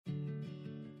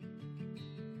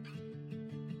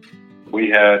We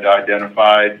had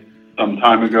identified some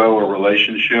time ago a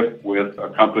relationship with a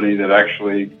company that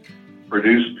actually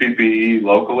produced PPE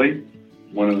locally.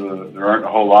 There aren't a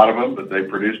whole lot of them, but they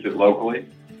produced it locally.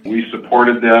 We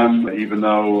supported them, even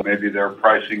though maybe their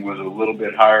pricing was a little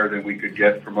bit higher than we could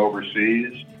get from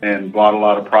overseas, and bought a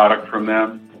lot of product from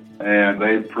them. And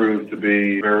they proved to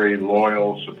be a very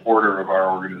loyal supporter of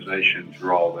our organization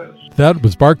through all this. That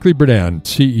was Barclay Berdan,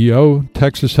 CEO,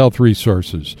 Texas Health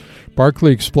Resources.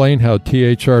 Barclay explained how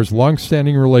THR's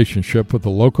longstanding relationship with a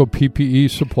local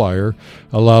PPE supplier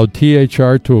allowed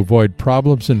THR to avoid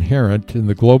problems inherent in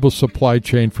the global supply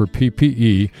chain for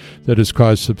PPE that has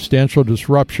caused substantial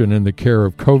disruption in the care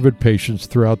of COVID patients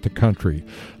throughout the country.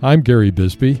 I'm Gary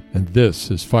Bisbee, and this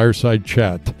is Fireside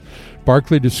Chat.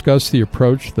 Barclay discussed the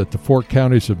approach that the 4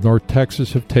 counties of North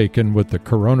Texas have taken with the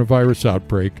coronavirus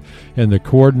outbreak and the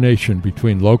coordination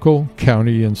between local,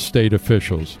 county, and state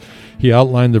officials. He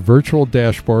outlined the virtual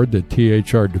dashboard that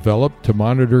THR developed to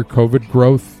monitor COVID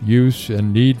growth, use,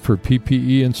 and need for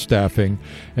PPE and staffing,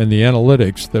 and the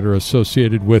analytics that are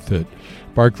associated with it.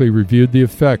 Barclay reviewed the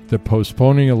effect that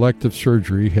postponing elective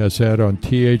surgery has had on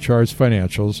THR's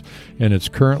financials and its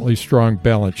currently strong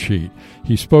balance sheet.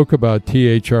 He spoke about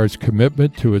THR's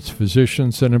commitment to its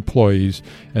physicians and employees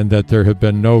and that there have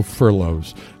been no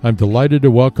furloughs. I'm delighted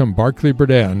to welcome Barclay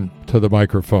Berdan to the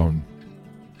microphone.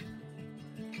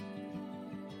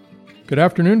 Good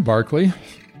afternoon, Barclay.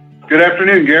 Good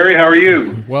afternoon, Gary. How are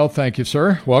you? Well, thank you,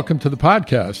 sir. Welcome to the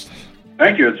podcast.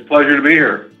 Thank you. It's a pleasure to be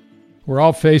here. We're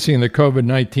all facing the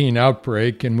COVID-19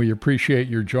 outbreak, and we appreciate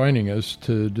your joining us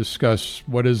to discuss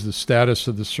what is the status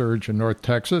of the surge in North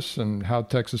Texas and how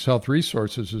Texas Health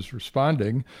Resources is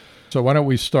responding. So why don't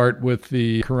we start with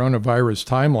the coronavirus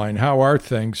timeline? How are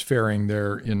things faring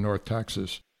there in North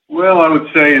Texas? Well, I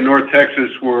would say in North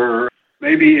Texas we're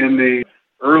maybe in the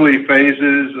early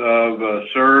phases of a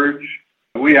surge.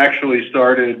 We actually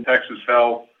started Texas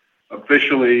Health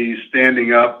officially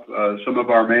standing up some of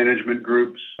our management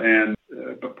groups and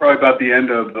probably about the end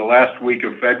of the last week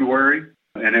of February,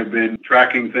 and have been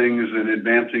tracking things and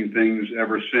advancing things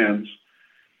ever since.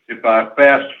 If I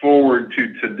fast forward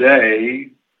to today,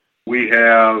 we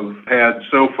have had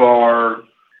so far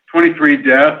 23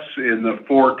 deaths in the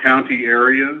 4-county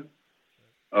area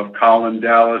of Collin,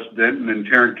 Dallas, Denton, and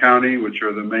Tarrant County, which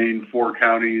are the main 4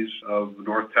 counties of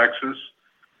North Texas.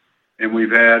 And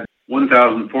we've had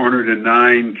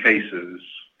 1,409 cases,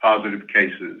 positive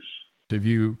cases. Have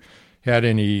you had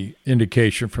any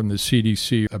indication from the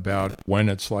CDC about when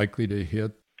it's likely to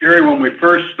hit? Gary, when we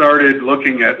first started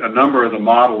looking at a number of the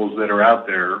models that are out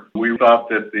there, we thought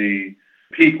that the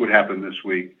peak would happen this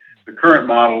week. The current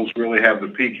models really have the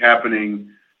peak happening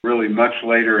really much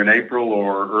later in April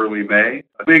or early May.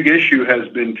 A big issue has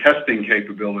been testing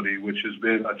capability, which has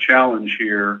been a challenge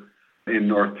here in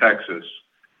North Texas.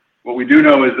 What we do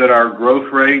know is that our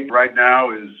growth rate right now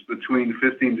is between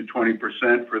 15 to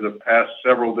 20% for the past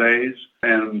several days,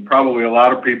 and probably a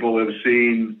lot of people have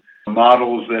seen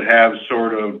models that have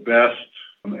sort of best,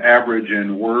 average,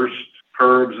 and worst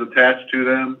curves attached to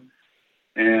them.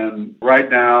 And right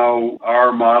now,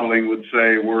 our modeling would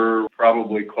say we're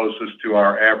probably closest to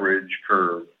our average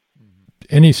curve.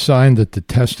 Any sign that the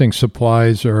testing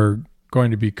supplies are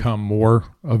going to become more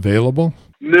available?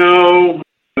 No.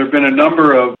 There have been a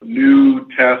number of new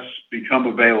tests become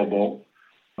available,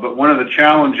 but one of the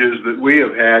challenges that we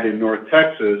have had in North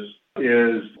Texas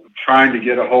is trying to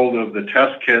get a hold of the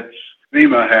test kits.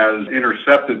 FEMA has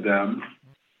intercepted them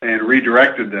and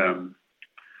redirected them.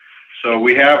 So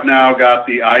we have now got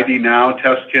the ID Now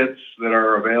test kits that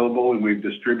are available, and we've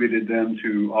distributed them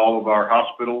to all of our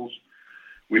hospitals.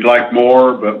 We'd like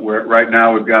more, but right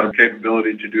now we've got a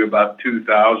capability to do about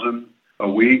 2,000 a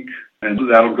week,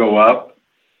 and that'll go up.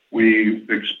 We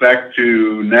expect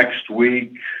to next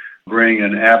week bring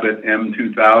an Abbott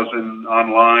M2000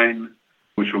 online,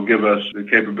 which will give us the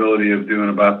capability of doing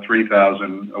about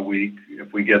 3,000 a week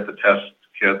if we get the test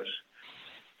kits.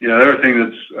 The other thing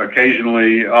that's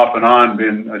occasionally off and on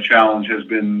been a challenge has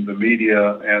been the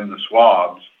media and the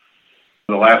swabs.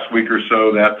 The last week or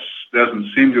so, that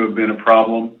doesn't seem to have been a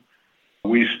problem.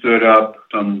 We stood up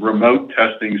some remote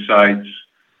testing sites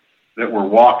that were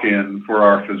walk-in for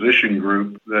our physician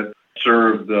group that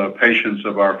served the patients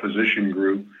of our physician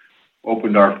group.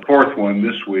 Opened our 4th one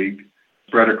this week,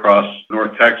 spread across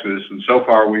North Texas, and so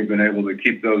far we've been able to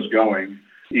keep those going.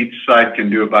 Each site can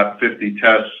do about 50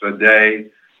 tests a day.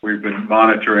 We've been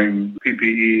monitoring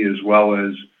PPE as well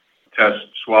as test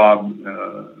swab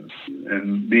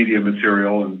and media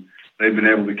material, and they've been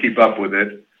able to keep up with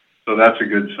it, so that's a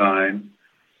good sign.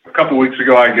 A couple weeks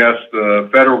ago, I guess, the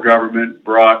federal government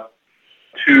brought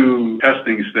 2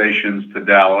 testing stations to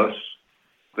Dallas,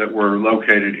 that were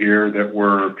located here that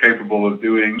were capable of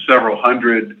doing several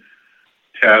hundred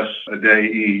tests a day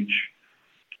each.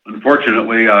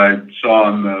 Unfortunately, I saw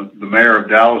on the mayor of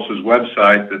Dallas's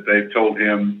website that they've told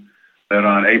him that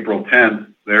on April 10th,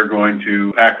 they're going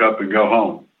to pack up and go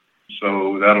home.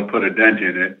 So that'll put a dent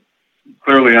in it.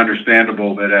 Clearly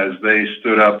understandable that as they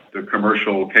stood up the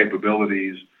commercial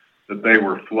capabilities, that they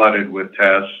were flooded with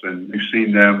tests, and we've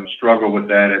seen them struggle with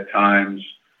that at times.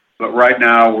 But right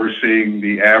now, we're seeing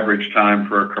the average time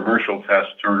for a commercial test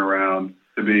turnaround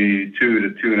to be 2 to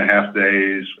 2.5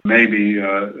 days, maybe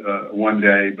 1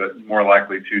 day, but more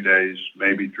likely 2 days,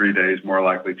 maybe 3 days, more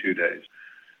likely 2 days.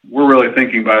 We're really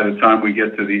thinking by the time we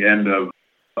get to the end of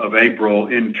April,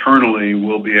 internally,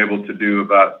 we'll be able to do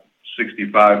about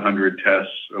 6,500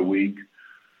 tests a week.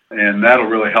 And that'll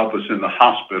really help us in the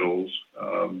hospitals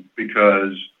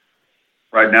because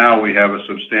right now we have a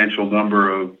substantial number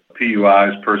of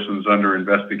PUIs, persons under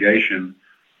investigation,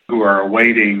 who are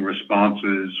awaiting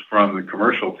responses from the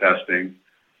commercial testing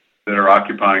that are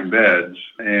occupying beds.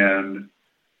 And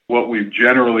what we've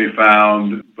generally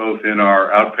found, both in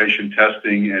our outpatient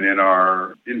testing and in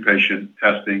our inpatient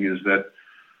testing, is that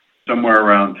somewhere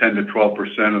around 10 to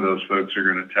 12% of those folks are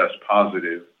going to test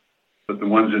positive. But the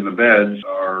ones in the beds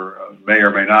may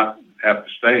or may not have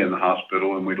to stay in the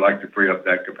hospital, and we'd like to free up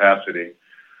that capacity.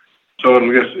 So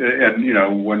it'll just,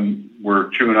 and when we're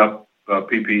chewing up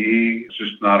PPE, it's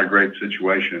just not a great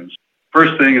situation.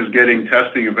 First thing is getting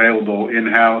testing available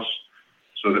in-house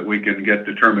so that we can get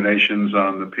determinations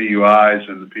on the PUIs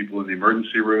and the people in the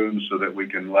emergency rooms so that we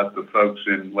can let the folks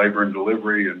in labor and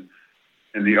delivery and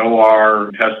in the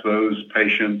OR test those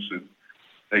patients, and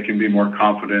they can be more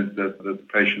confident that the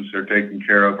patients they're taking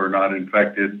care of are not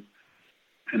infected.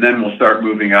 And then we'll start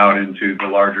moving out into the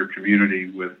larger community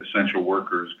with essential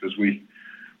workers, because we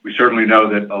certainly know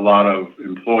that a lot of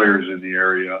employers in the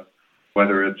area,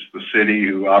 whether it's the city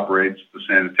who operates the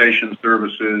sanitation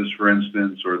services, for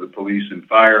instance, or the police and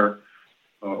fire,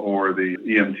 or the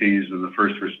EMTs and the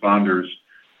first responders,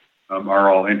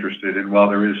 are all interested. And while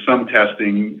there is some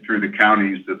testing through the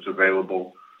counties that's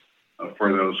available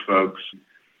for those folks,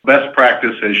 best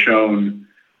practice has shown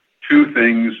two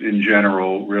things in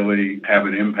general really have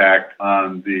an impact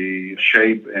on the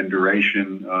shape and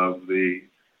duration of the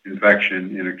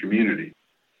infection in a community.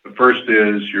 The first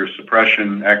is your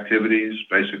suppression activities,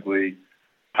 basically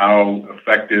how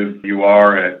effective you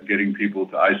are at getting people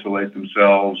to isolate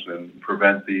themselves and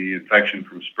prevent the infection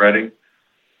from spreading.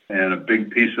 And a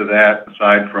big piece of that,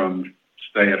 aside from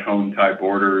stay-at-home type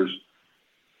orders,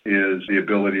 is the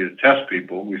ability to test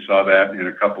people. We saw that in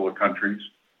a couple of countries,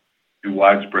 do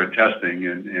widespread testing,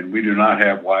 and we do not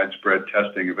have widespread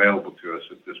testing available to us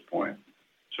at this point.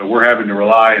 So we're having to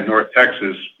rely in North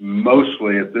Texas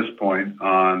mostly at this point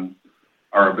on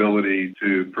our ability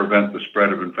to prevent the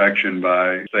spread of infection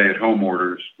by stay-at-home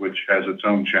orders, which has its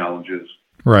own challenges.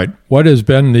 Right. What has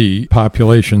been the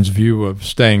population's view of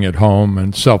staying at home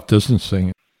and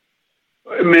self-distancing?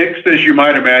 Mixed, as you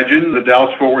might imagine. The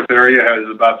Dallas-Fort Worth area has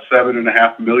about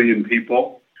 7.5 million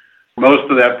people.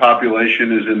 Most of that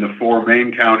population is in the 4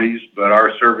 main counties, but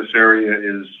our service area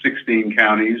is 16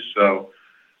 counties, so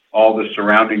all the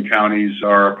surrounding counties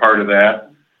are a part of that.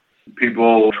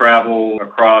 People travel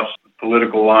across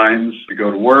political lines to go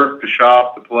to work, to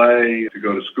shop, to play, to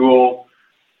go to school.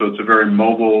 So it's a very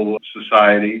mobile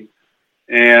society.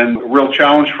 And a real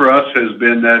challenge for us has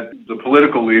been that the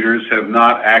political leaders have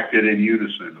not acted in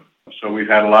unison. So we've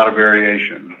had a lot of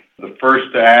variation. The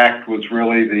first to act was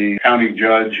really the county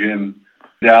judge in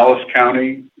Dallas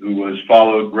County, who was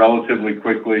followed relatively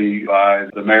quickly by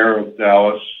the mayor of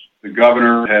Dallas. The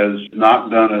governor has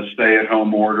not done a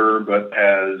stay-at-home order, but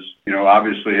has,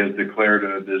 obviously has declared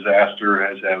a disaster,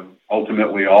 as have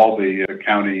ultimately all the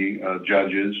county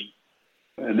judges.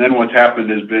 And then what's happened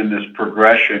has been this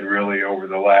progression really over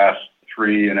the last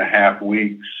 3.5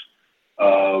 weeks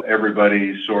of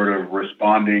everybody sort of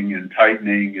responding and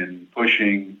tightening and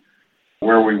pushing.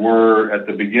 Where we were at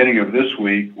the beginning of this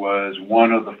week was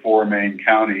one of the 4 main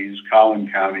counties,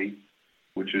 Collin County,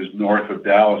 which is north of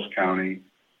Dallas County,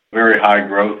 very high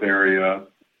growth area,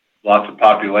 lots of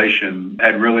population,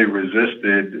 had really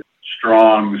resisted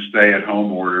strong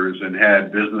stay-at-home orders and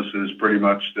had businesses pretty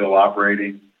much still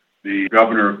operating. The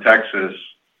governor of Texas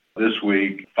this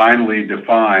week finally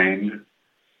defined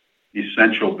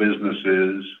essential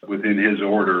businesses within his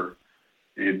order.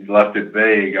 He left it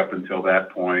vague up until that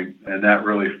point, and that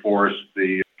really forced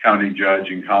the county judge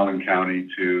in Collin County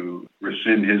to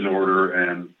rescind his order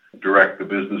and direct the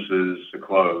businesses to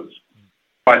close.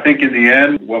 I think in the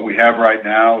end, what we have right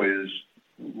now is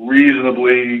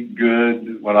reasonably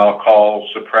good, what I'll call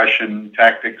suppression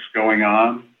tactics going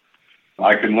on.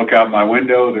 I can look out my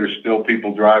window, there's still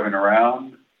people driving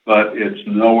around, but it's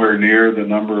nowhere near the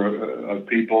number of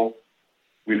people.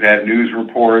 We've had news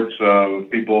reports of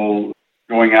people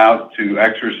going out to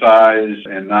exercise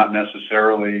and not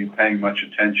necessarily paying much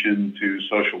attention to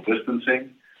social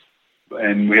distancing.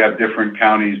 And we have different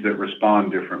counties that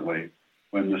respond differently.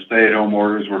 When the stay-at-home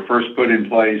orders were first put in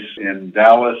place in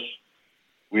Dallas,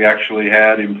 we actually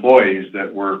had employees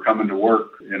that were coming to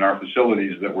work in our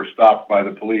facilities that were stopped by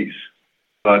the police.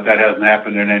 But that hasn't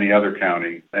happened in any other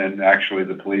county. And actually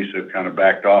the police have kind of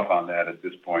backed off on that at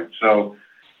this point. So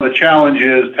the challenge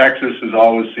is Texas has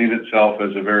always seen itself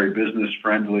as a very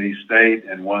business-friendly state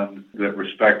and one that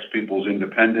respects people's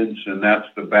independence. And that's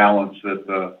the balance that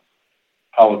the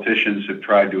politicians have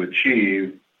tried to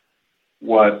achieve.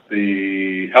 What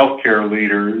the healthcare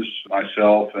leaders,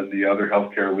 myself and the other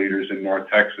healthcare leaders in North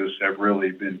Texas, have really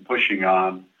been pushing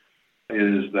on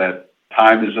is that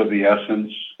time is of the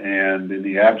essence, and in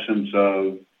the absence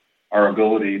of our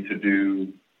ability to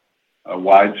do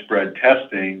widespread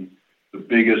testing, the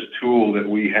biggest tool that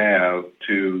we have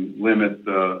to limit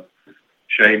the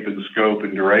shape and scope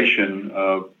and duration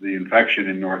of the infection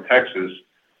in North Texas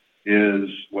is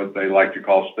what they like to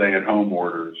call stay-at-home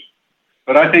orders.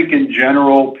 But I think in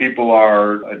general, people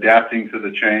are adapting to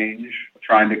the change,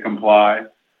 trying to comply.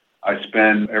 I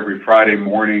spend every Friday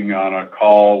morning on a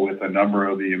call with a number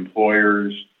of the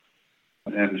employers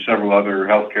and several other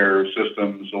healthcare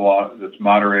systems that's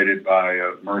moderated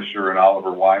by Mercer and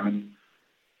Oliver Wyman,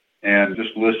 and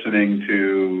just listening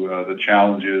to the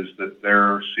challenges that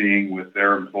they're seeing with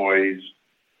their employees,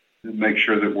 and make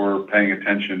sure that we're paying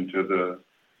attention to the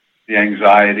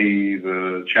anxiety,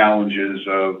 the challenges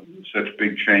of such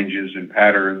big changes in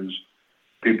patterns,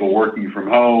 people working from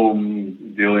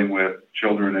home, dealing with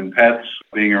children and pets,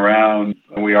 being around.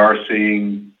 We are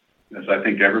seeing, as I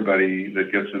think everybody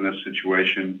that gets in this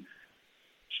situation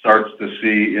starts to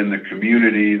see in the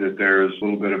community, that there's a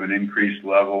little bit of an increased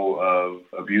level of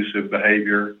abusive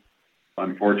behavior.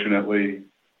 Unfortunately,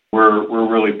 we're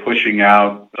really pushing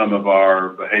out some of our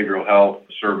behavioral health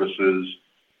services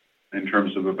in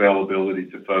terms of availability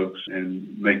to folks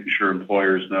and making sure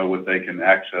employers know what they can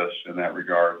access in that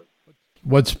regard.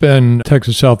 What's been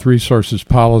Texas Health Resources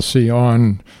policy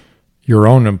on your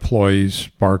own employees,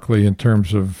 Barclay, in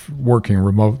terms of working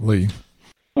remotely?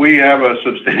 We have a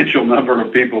substantial number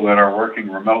of people that are working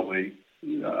remotely.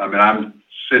 I'm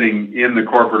sitting in the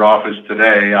corporate office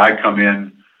today. I come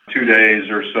in 2 days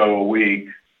or so a week,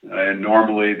 and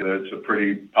normally it's a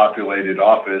pretty populated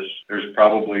office. There's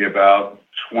probably about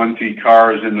 20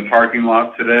 cars in the parking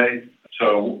lot today.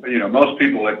 So, most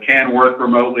people that can work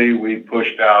remotely, we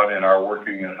pushed out and are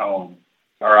working at home.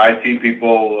 Our IT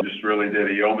people just really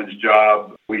did a yeoman's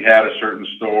job. We had a certain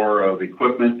store of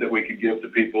equipment that we could give to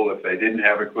people if they didn't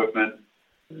have equipment.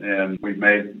 And we've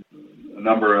made a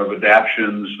number of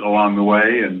adaptions along the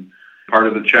way. And part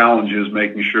of the challenge is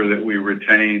making sure that we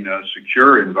retain a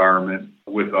secure environment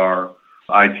with our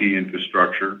IT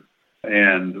infrastructure.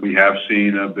 And we have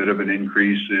seen a bit of an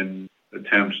increase in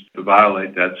attempts to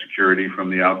violate that security from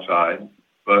the outside.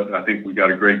 But I think we've got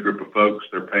a great group of folks.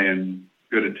 They're paying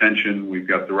good attention. We've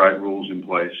got the right rules in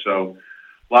place. So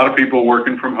a lot of people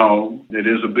working from home. It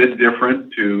is a bit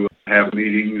different to have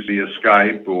meetings via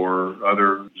Skype or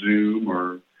other Zoom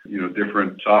or,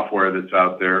 different software that's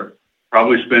out there.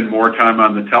 Probably spend more time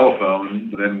on the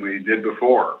telephone than we did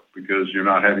before because you're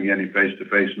not having any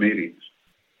face-to-face meetings.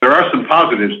 There are some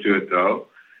positives to it, though.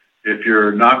 If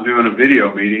you're not doing a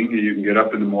video meeting, you can get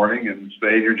up in the morning and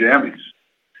stay in your jammies.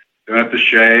 You don't have to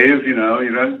shave,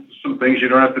 some things you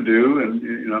don't have to do. And,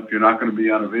 if you're not going to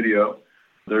be on a video,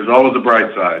 there's always a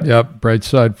bright side. Yep, bright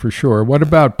side for sure. What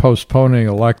about postponing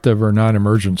elective or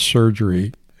non-emergent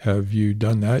surgery? Have you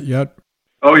done that yet?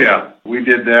 Oh, yeah. We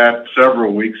did that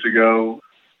several weeks ago.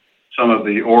 Some of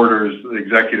the orders, the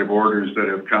executive orders that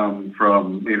have come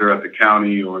from either at the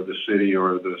county or the city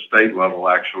or the state level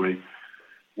actually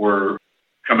were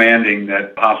commanding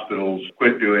that hospitals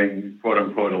quit doing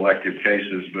quote-unquote elective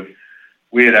cases. But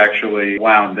we had actually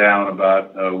wound down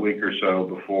about a week or so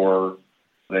before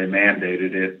they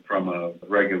mandated it from a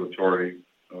regulatory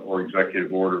or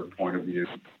executive order point of view.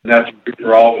 And that's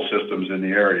for all the systems in the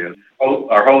area.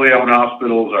 Our wholly owned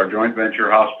hospitals, our joint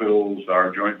venture hospitals,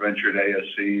 our joint ventured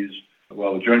ASCs.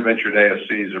 Well, the joint ventured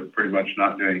ASCs are pretty much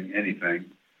not doing anything.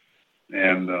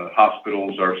 And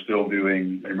hospitals are still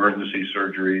doing emergency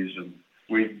surgeries. And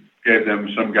we gave them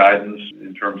some guidance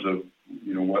in terms of,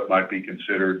 what might be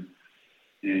considered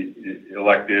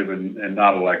elective and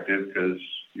not elective, because,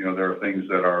 there are things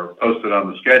that are posted on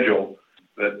the schedule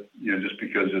that, just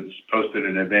because it's posted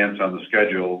in advance on the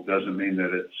schedule doesn't mean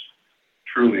that it's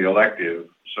truly elective.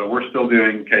 So we're still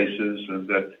doing cases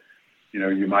that,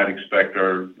 you might expect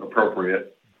are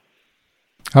appropriate.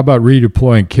 How about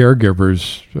redeploying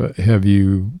caregivers? Have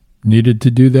you needed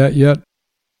to do that yet?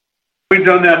 We've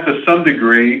done that to some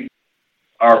degree.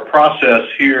 Our process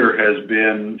here has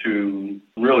been to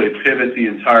really pivot the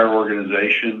entire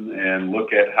organization and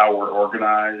look at how we're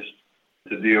organized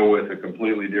to deal with a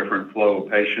completely different flow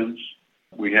of patients.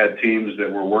 We had teams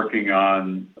that were working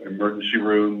on emergency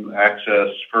room access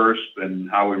first and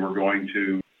how we were going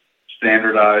to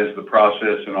standardize the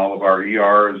process in all of our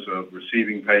ERs of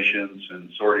receiving patients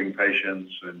and sorting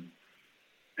patients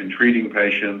and treating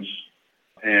patients,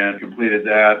 and completed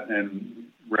that and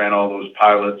ran all those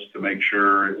pilots to make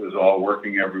sure it was all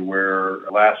working everywhere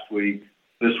last week.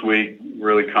 This week,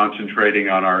 really concentrating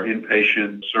on our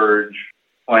inpatient surge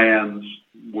plans,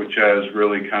 which has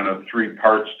really kind of three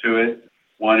parts to it.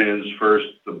 One is first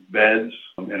the beds,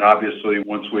 and obviously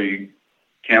once we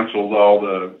canceled all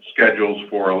the schedules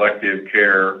for elective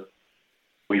care,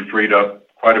 we freed up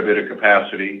quite a bit of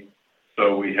capacity.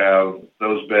 So we have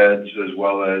those beds as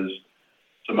well as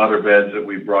some other beds that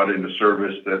we brought into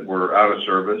service that were out of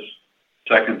service.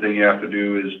 Second thing you have to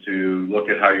do is to look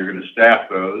at how you're going to staff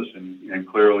those, and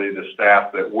clearly the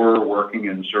staff that were working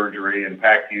in surgery and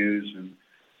PACUs and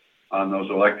on those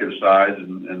elective sides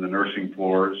and the nursing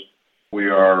floors, we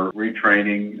are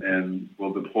retraining and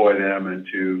will deploy them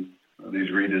into these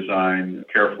redesigned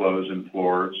care flows and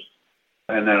floors.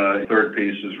 And then a third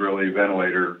piece is really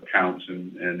ventilator counts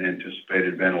and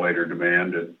anticipated ventilator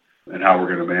demand and how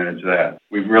we're going to manage that.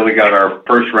 We've really got our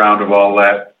first round of all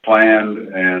that planned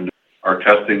and are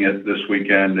testing it this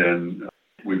weekend, and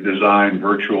we've designed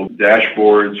virtual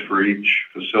dashboards for each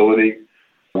facility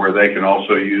where they can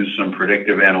also use some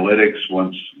predictive analytics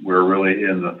once we're really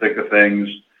in the thick of things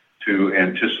to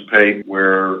anticipate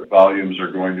where volumes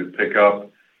are going to pick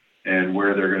up and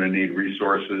where they're going to need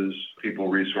resources, people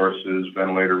resources,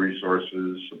 ventilator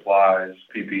resources, supplies,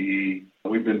 PPE.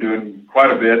 We've been doing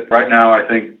quite a bit. Right now, I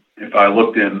think if I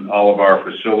looked in all of our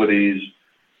facilities,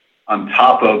 on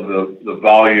top of the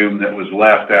volume that was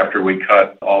left after we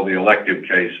cut all the elective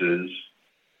cases,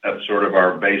 that's sort of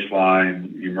our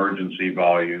baseline emergency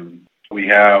volume. We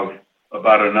have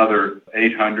about another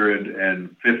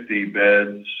 850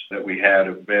 beds that we had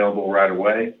available right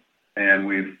away, and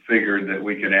we've figured that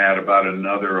we can add about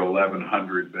another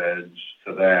 1,100 beds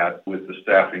to that with the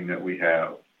staffing that we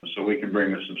have. So we can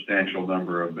bring a substantial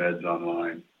number of beds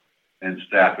online and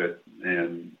staff it,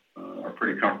 and are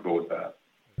pretty comfortable with that.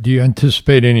 Do you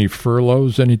anticipate any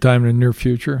furloughs anytime in the near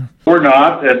future? We're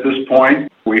not at this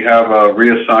point. We have a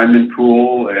reassignment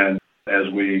pool, and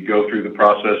as we go through the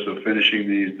process of finishing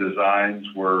these designs,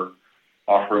 we're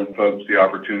offering folks the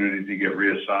opportunity to get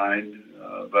reassigned.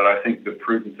 But I think the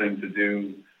prudent thing to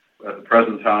do at the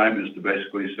present time is to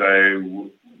basically say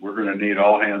we're going to need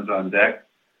all hands on deck,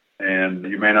 and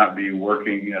you may not be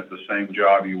working at the same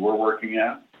job you were working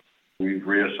at. We've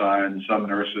reassigned some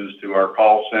nurses to our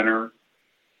call center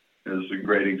is a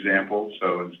great example.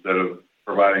 So instead of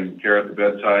providing care at the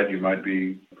bedside, you might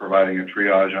be providing a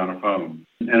triage on a phone.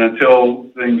 And until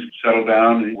things settle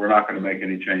down, we're not going to make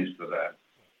any change to that.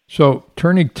 So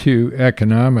turning to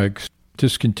economics,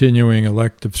 discontinuing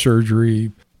elective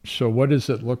surgery, so what does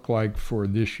it look like for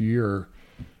this year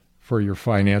for your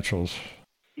financials?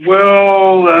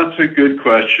 Well, that's a good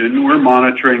question. We're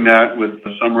monitoring that with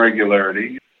some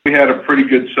regularity. We had a pretty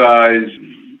good size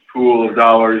pool of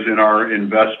dollars in our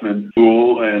investment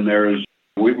pool, and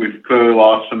we've clearly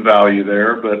lost some value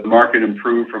there, but the market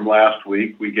improved from last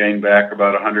week. We gained back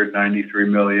about $193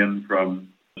 million from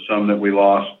some that we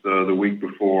lost the week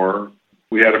before.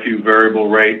 We had a few variable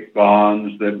rate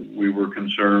bonds that we were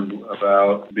concerned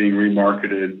about being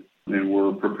remarketed, and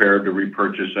we're prepared to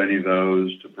repurchase any of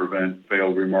those to prevent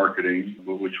failed remarketing,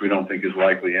 which we don't think is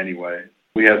likely anyway.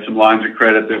 We had some lines of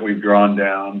credit that we've drawn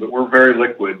down, but we're very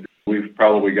liquid. We've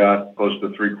probably got close to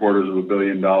 $750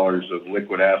 million of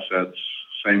liquid assets,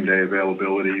 same-day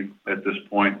availability at this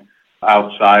point,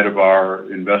 outside of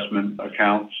our investment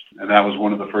accounts. And that was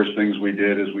one of the first things we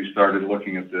did as we started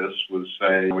looking at this, was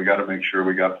say, we got to make sure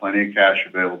we got plenty of cash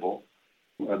available.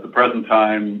 At the present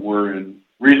time, we're in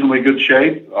reasonably good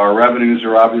shape. Our revenues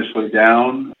are obviously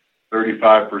down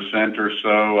 35% or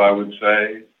so, I would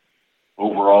say,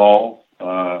 overall.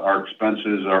 Our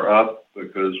expenses are up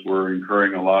because we're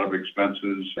incurring a lot of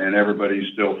expenses and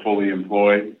everybody's still fully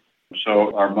employed.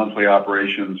 So our monthly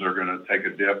operations are going to take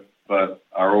a dip, but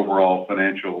our overall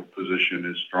financial position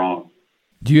is strong.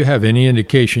 Do you have any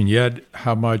indication yet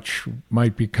how much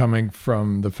might be coming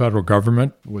from the federal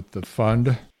government with the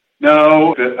fund?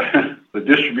 No, the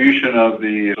distribution of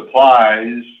the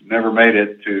supplies never made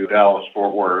it to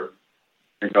Dallas-Fort Worth.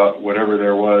 Whatever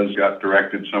there was got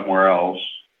directed somewhere else.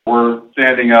 We're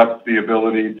standing up the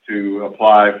ability to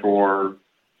apply for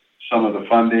some of the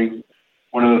funding.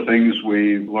 One of the things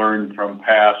we've learned from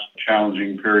past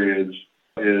challenging periods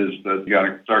is that you got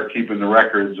to start keeping the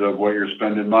records of what you're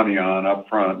spending money on up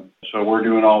front. So we're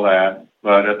doing all that.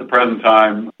 But at the present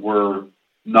time, we're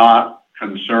not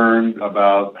concerned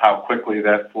about how quickly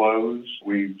that flows.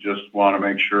 We just want to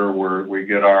make sure we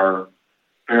get our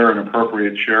fair and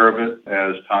appropriate share of it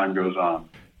as time goes on.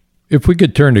 If we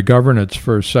could turn to governance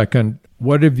for a second,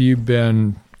 what have you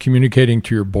been communicating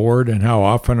to your board, and how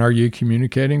often are you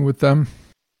communicating with them?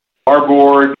 Our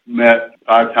board met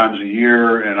 5 times a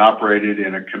year and operated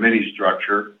in a committee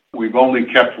structure. We've only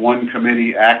kept one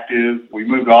committee active. We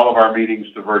moved all of our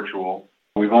meetings to virtual.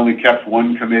 We've only kept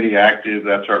one committee active.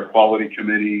 That's our quality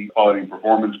committee, quality and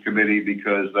performance committee,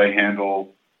 because they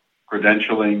handle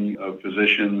credentialing of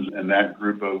physicians and that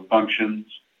group of functions.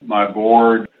 My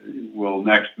board will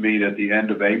next meet at the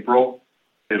end of April.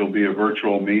 It'll be a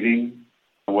virtual meeting.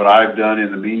 What I've done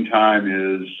in the meantime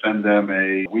is send them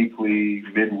a weekly,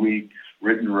 midweek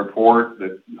written report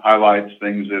that highlights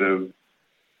things that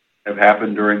have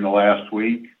happened during the last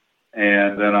week.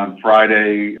 And then on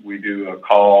Friday, we do a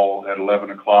call at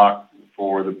 11 o'clock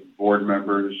for the board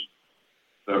members.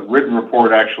 The written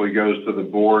report actually goes to the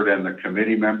board and the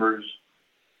committee members.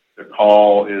 The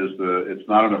call it's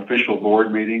not an official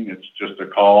board meeting, it's just a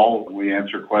call. We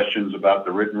answer questions about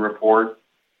the written report,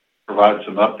 provide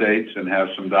some updates, and have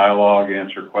some dialogue,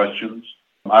 answer questions.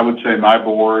 I would say my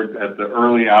board, at the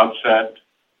early outset,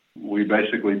 we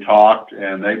basically talked,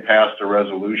 and they passed a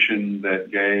resolution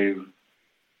that gave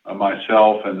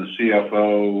myself and the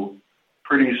CFO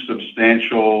pretty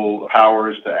substantial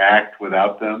powers to act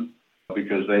without them,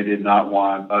 because they did not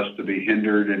want us to be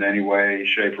hindered in any way,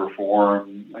 shape, or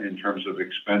form in terms of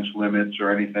expense limits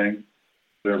or anything.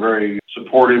 They're a very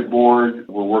supportive board.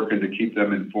 We're working to keep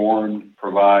them informed,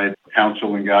 provide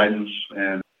counsel and guidance,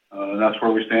 and that's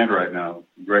where we stand right now.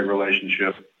 Great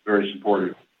relationship, very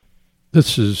supportive.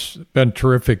 This has been a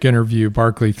terrific interview,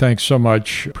 Barclay. Thanks so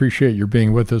much. Appreciate your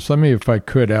being with us. Let me, if I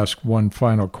could, ask one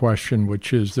final question,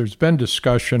 which is, there's been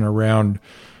discussion around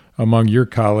among your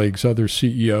colleagues, other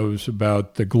CEOs,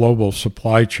 about the global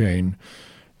supply chain.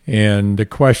 And the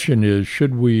question is,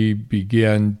 should we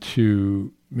begin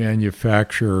to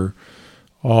manufacture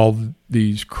all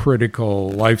these critical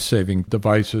life-saving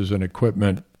devices and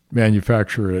equipment,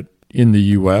 manufacture it in the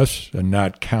U.S. and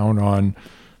not count on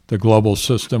the global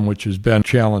system, which has been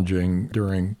challenging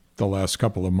during the last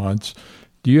couple of months?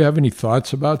 Do you have any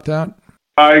thoughts about that?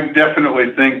 I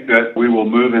definitely think that we will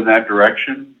move in that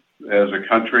direction as a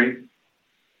country.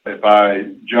 If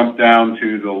I jump down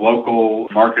to the local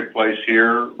marketplace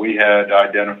here, we had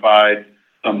identified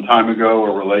some time ago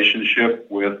a relationship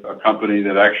with a company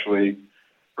that actually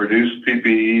produced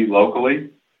PPE locally.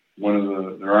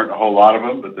 There aren't a whole lot of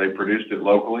them, but they produced it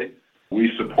locally.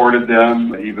 We supported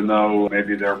them, even though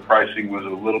maybe their pricing was a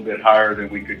little bit higher than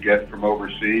we could get from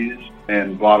overseas,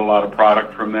 and bought a lot of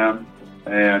product from them.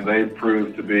 And they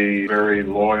proved to be a very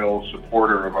loyal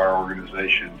supporter of our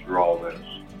organization through all this.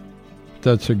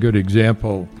 That's a good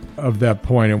example of that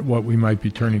point and what we might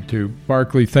be turning to.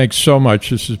 Barclay, thanks so much.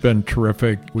 This has been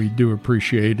terrific. We do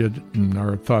appreciate it, and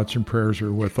our thoughts and prayers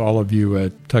are with all of you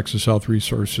at Texas Health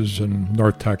Resources in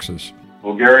North Texas.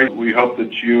 Well, Gary, we hope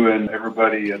that you and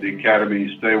everybody at the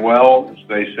Academy stay well,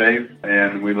 stay safe,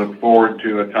 and we look forward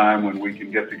to a time when we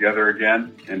can get together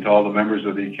again. And to all the members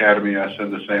of the Academy, I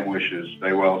send the same wishes.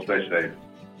 Stay well, stay safe.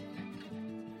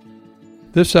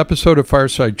 This episode of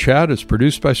Fireside Chat is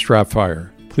produced by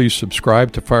Stratfire. Please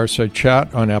subscribe to Fireside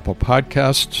Chat on Apple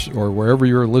Podcasts or wherever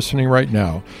you're listening right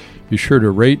now. Be sure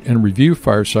to rate and review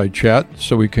Fireside Chat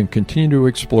so we can continue to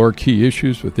explore key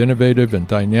issues with innovative and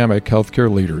dynamic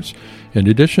healthcare leaders. In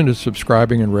addition to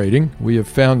subscribing and rating, we have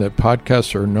found that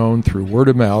podcasts are known through word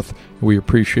of mouth, and we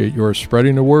appreciate your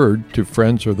spreading the word to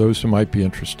friends or those who might be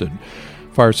interested.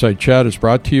 Fireside Chat is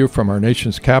brought to you from our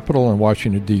nation's capital in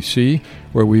Washington, D.C.,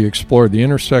 where we explore the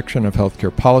intersection of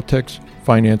healthcare politics,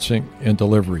 financing, and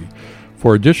delivery.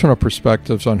 For additional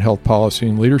perspectives on health policy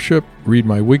and leadership, read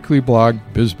my weekly blog,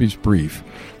 Bisbee's Brief.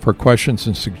 For questions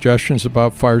and suggestions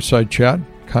about Fireside Chat,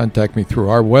 contact me through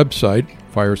our website,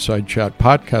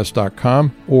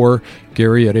 firesidechatpodcast.com, or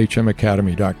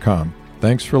Gary@hmacademy.com.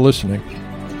 Thanks for listening.